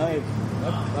 I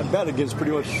bet against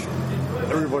pretty much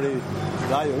everybody.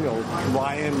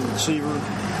 Ryan, Seaver,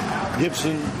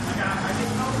 Gibson.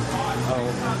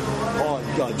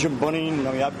 Jim Bunning.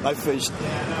 I mean, I faced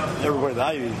everybody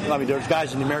that I mean, there's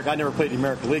guys in the American. I never played in the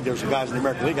American League. There's guys in the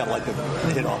American League I'd like to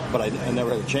hit off, but I never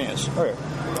had a chance. Okay.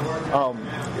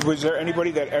 Was there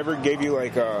anybody that ever gave you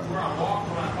like a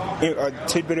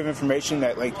tidbit of information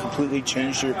that like completely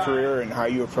changed your career and how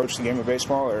you approach the game of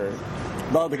baseball? Or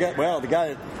the guy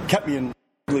that kept me in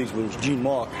leagues was Gene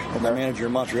Mauch, my manager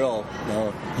in Montreal.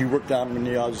 He worked out when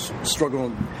I was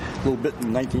struggling a little bit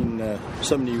in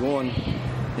 1971,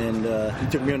 and he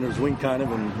took me under his wing kind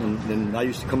of, and I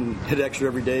used to come hit extra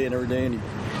every day, and I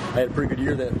had a pretty good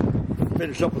year that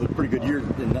finished up with a pretty good year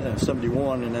in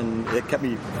 71, and then it kept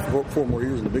me 4 more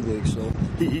years in the big leagues. So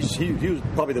he was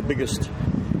probably the biggest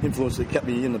influence that kept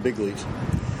me in the big leagues.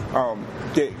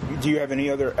 Do you have any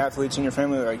other athletes in your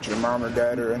family, like your mom or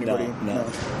dad or anybody? No.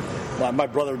 My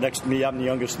brother next to me, I'm the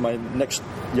youngest. My next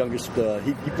youngest,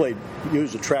 he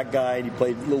was a track guy, and he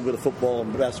played a little bit of football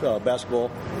and basketball,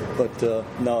 but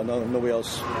nobody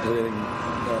else did anything.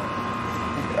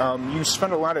 You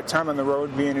spent a lot of time on the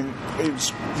road being in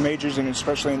majors and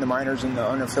especially in the minors and the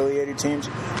unaffiliated teams.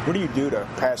 What do you do to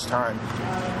pass time?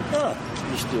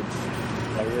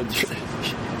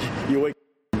 You wake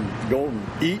up and go and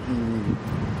eat and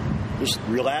just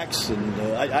relax, and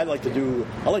I like to do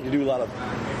a lot of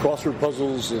crossword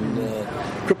puzzles and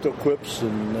crypto quips,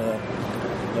 and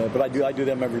but I do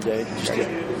them every day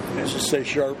just to stay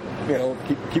sharp,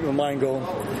 keep my mind going.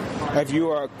 Have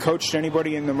you coached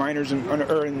anybody in the minors have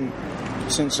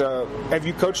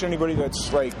you coached anybody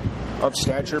that's like of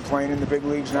stature playing in the big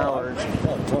leagues now? Or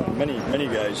many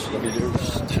guys. I mean,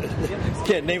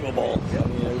 can't name them all. I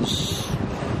mean,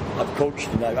 I've coached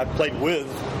and I've played with,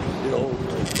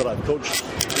 but I've coached.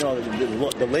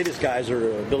 The latest guys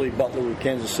are Billy Butler with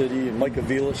Kansas City and Mike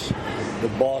Aviles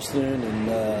with Boston, and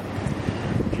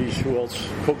who else?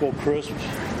 Coco Crisp.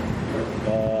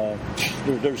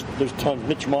 There's tons.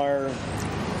 Mitch Meyer,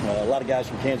 a lot of guys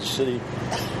from Kansas City,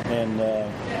 and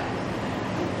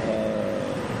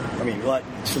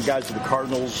some guys with the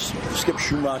Cardinals, Skip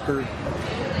Schumacher.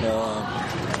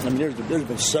 There's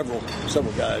been several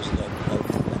guys that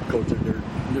I've coached.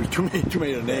 There's too many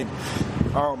to name.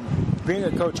 Being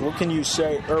a coach, what can you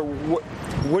say, or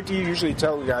what do you usually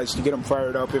tell the guys to get them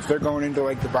fired up if they're going into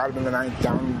like the bottom of the ninth,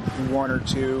 down 1 or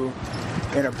 2?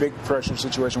 In a big pressure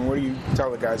situation, what do you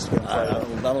tell the guys to get fired up?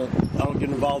 I don't get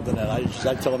involved in that. I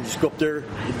tell them just go up there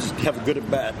and just have a good at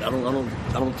bat. I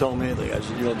don't tell them anything. I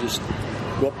just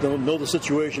go up there, know the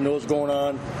situation, know what's going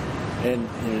on, and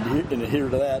adhere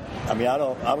to that. I mean, I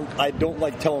don't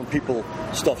like telling people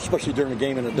stuff, especially during the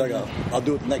game in the dugout. I'll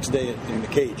do it the next day in the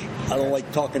cage. I don't like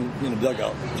talking in the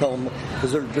dugout. Tell them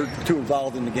because they're too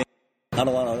involved in the game. I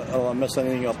don't want to mess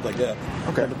anything up like that.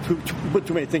 Okay. Put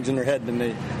too many things in their head, and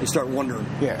they start wondering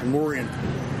and worrying.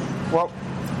 Well,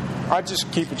 I'll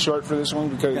just keep it short for this one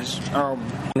because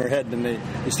in their head, and they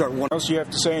start wondering. Else you have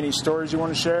to say any stories you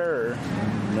want to share? Or?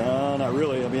 No, not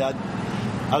really. I mean, I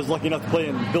was lucky enough to play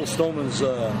in Bill Stoneman's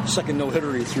second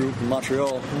no-hitter he threw in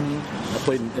Montreal. I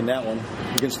played in that one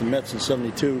against the Mets in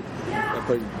 '72. I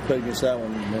played against that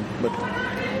one, but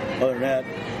other than that,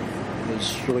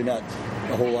 there's really not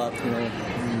a whole lot.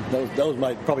 That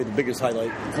was probably the biggest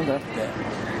highlight. Okay.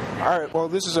 Yeah. All right. Well,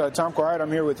 this is Tom Quiet.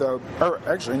 I'm here with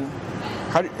actually.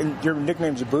 And your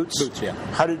nickname's Boots? Boots, yeah.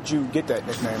 How did you get that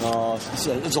nickname?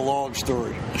 It's a long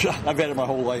story. I've had it my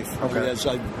whole life. Okay.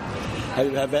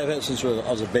 I've had it since I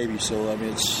was a baby, so I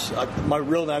mean, my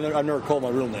real name. I've never called my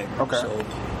real name. Okay. So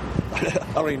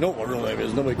I don't even know what my real name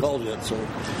is. Nobody calls it. So.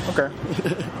 Okay.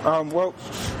 Well,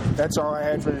 that's all I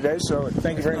had for today. So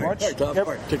thank you very much. All right, Tom. Yep.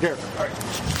 All right, take care. All right.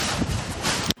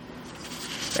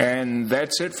 And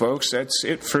that's it, folks. That's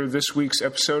it for this week's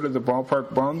episode of the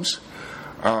Ballpark Bums.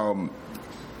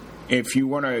 If you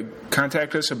want to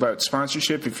contact us about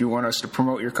sponsorship, if you want us to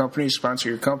promote your company, sponsor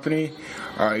your company,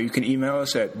 you can email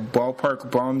us at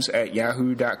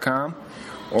ballparkbums@yahoo.com.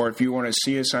 Or if you want to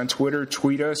see us on Twitter,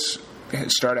 tweet us,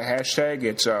 start a hashtag.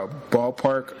 It's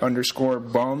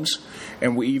ballpark_bums.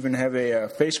 And we even have a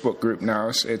Facebook group now.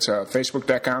 It's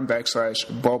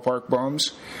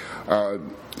facebook.com/ballparkbums.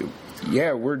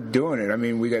 Yeah, we're doing it. I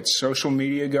mean, we got social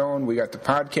media going. We got the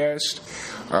podcast.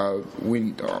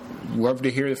 We love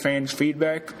to hear the fans'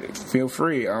 feedback. Feel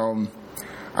free.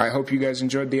 I hope you guys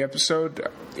enjoyed the episode.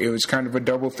 It was kind of a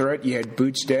double threat. You had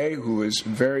Boots Day, who was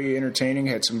very entertaining,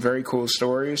 had some very cool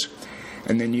stories.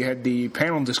 And then you had the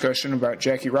panel discussion about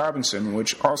Jackie Robinson,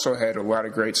 which also had a lot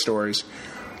of great stories.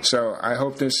 So I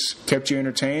hope this kept you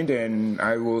entertained, and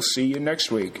I will see you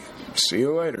next week. See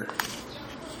you later.